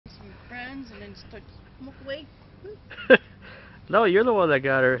hands and then start smoke away. No, you're the one that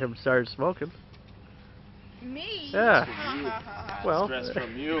got him started smoking. Me? Yeah. Well, stress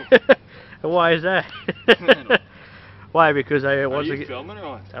from you. Why is that? Why? Because I wasn't. Are you filming or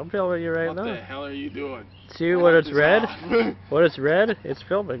what? I'm filming you right now. What the hell are you doing? See when it's red? When it's red, it's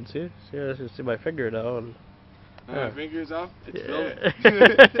filming. See? See, I can see my finger now. And, my finger's up. It's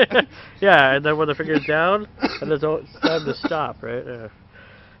filming. Yeah, and then when the finger's down, and it's time to stop, right?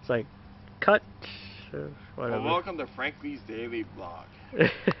 It's like cut. Whatever. Well, welcome to Frankly's Daily Vlog.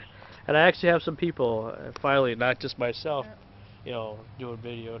 And I actually have some people, finally, not just myself, you know, doing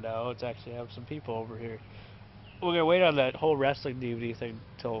video now. It's actually have some people over here. We're gonna wait on that whole wrestling DVD thing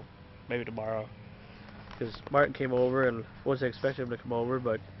till maybe tomorrow, because Martin came over and wasn't expecting him to come over,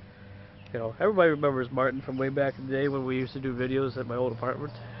 but you know, everybody remembers Martin from way back in the day when we used to do videos at my old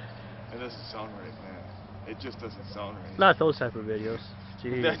apartment. It doesn't sound right, man. It just doesn't sound right. Not those type of videos.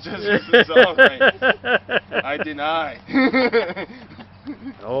 Jeez. That just doesn't sound right. I deny.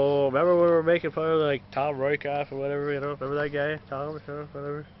 Oh, remember when we were making fun of like Tom Roykoff or whatever, you know? Remember that guy? Tom or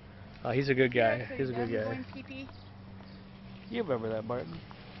whatever? Oh, he's a good guy. He's a good guy. You remember that, Martin.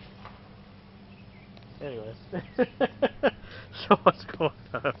 Anyway. So what's going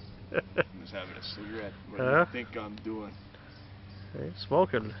on? I'm just having a cigarette. What do you think I'm doing? Hey,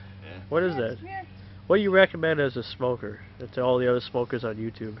 smoking. Yeah. What is that? What do you recommend as a smoker to all the other smokers on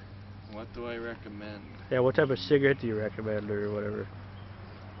YouTube? What do I recommend? Yeah, what type of cigarette do you recommend or whatever?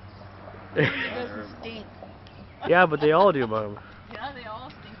 It doesn't stink. Yeah, but they all do, Mom. Yeah, they all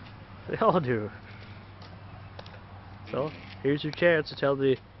stink. They all do. So, here's your chance to tell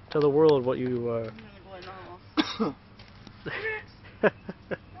the world what you I'm gonna go normal. Where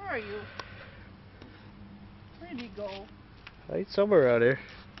are you? Where did he go? He's somewhere around here.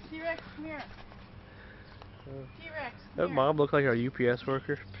 T-Rex, come here. T-Rex, That mom look like our UPS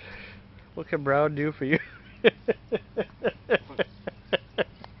worker. What can Brown do for you?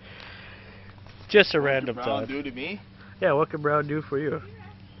 Just a random thought. What can Brown do to me? Yeah, what can Brown do for you?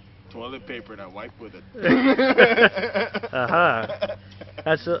 Toilet paper and I wipe with it.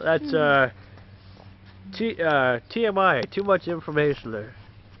 That's TMI. Too much information there.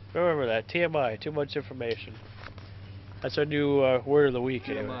 Remember that. TMI. Too much information. That's our new word of the week.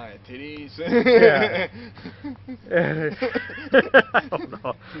 TMI. Titties. Yeah. I don't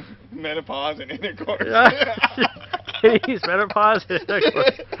know. Menopause and intercourse. Titties, menopause, and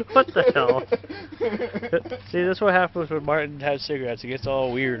intercourse. What the hell? See, that's what happens when Martin has cigarettes. He gets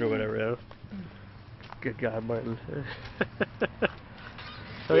all weird or whatever. You know? Good God, Martin.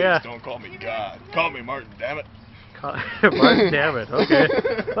 So yeah. Please don't call me God. Call me Martin, damn it. Martin, damn it. Okay.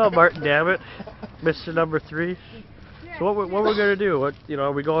 Well, Martin, damn it. Mr. Number 3. So what we're gonna do? What, you know?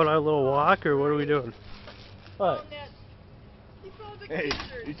 Are we going on a little walk or what are we doing? What? Hey,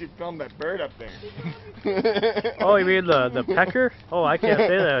 you should film that bird up there. Oh, you mean the pecker? Oh, I can't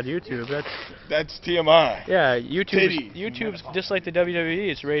say that on YouTube. That's TMI. Yeah, YouTube's just like the WWE.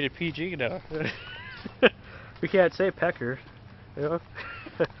 It's rated PG now. We can't say pecker, you know.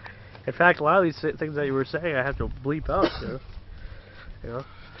 In fact, a lot of these things that you were saying, I have to bleep out. You know.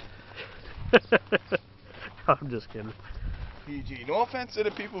 I'm just kidding. PG. No offense to the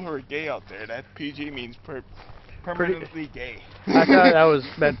people who are gay out there. That PG means permanently gay. I thought that was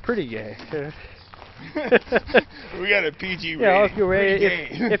meant pretty gay. We got a PG rating. Yeah,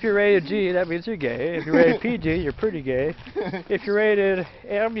 if you're rated G, that means you're gay. If you're rated PG, you're pretty gay. If you're rated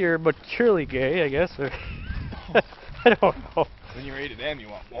M, you're maturely gay, I guess. Or I don't know. When you're rated M, you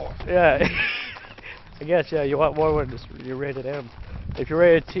want more. Yeah. I guess, yeah, you want more when you're rated M. If you're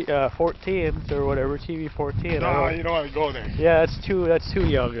rated 14 or whatever, TV 14. No, you don't want to go there. Yeah, that's too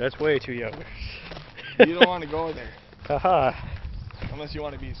young. That's way too young. You don't want to go there. Haha. Unless you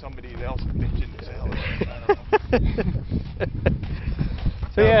want to be somebody else bitching to sell. I don't know.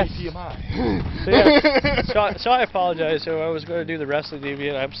 So yeah. TMI. So I apologize. So I was going to do the wrestling DVD,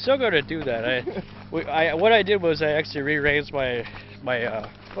 and I'm still going to do that. What I did was I actually rearranged my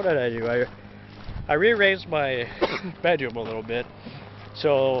what did I do? I rearranged my bedroom a little bit.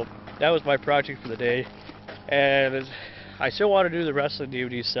 So that was my project for the day, and I still want to do the wrestling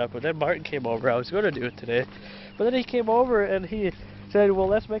DVD stuff. But then Martin came over. I was going to do it today, but then he came over and he said, "Well,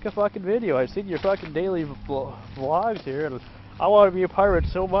 let's make a fucking video. I've seen your fucking daily vlogs here, and I want to be a pirate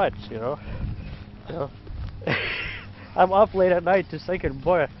so much, you know." I'm up late at night just thinking,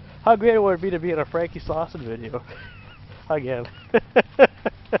 boy, how great it would be to be in a Frankie Slauson video again.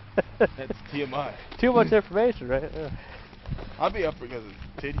 That's TMI. Too much information, right? Yeah. I'll be up because of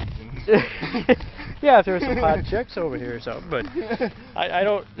titties. Yeah, if there were some hot chicks over here or something, but I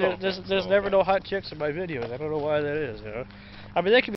don't. There's never no hot chicks in my videos. I don't know why that is. You know, I mean they can be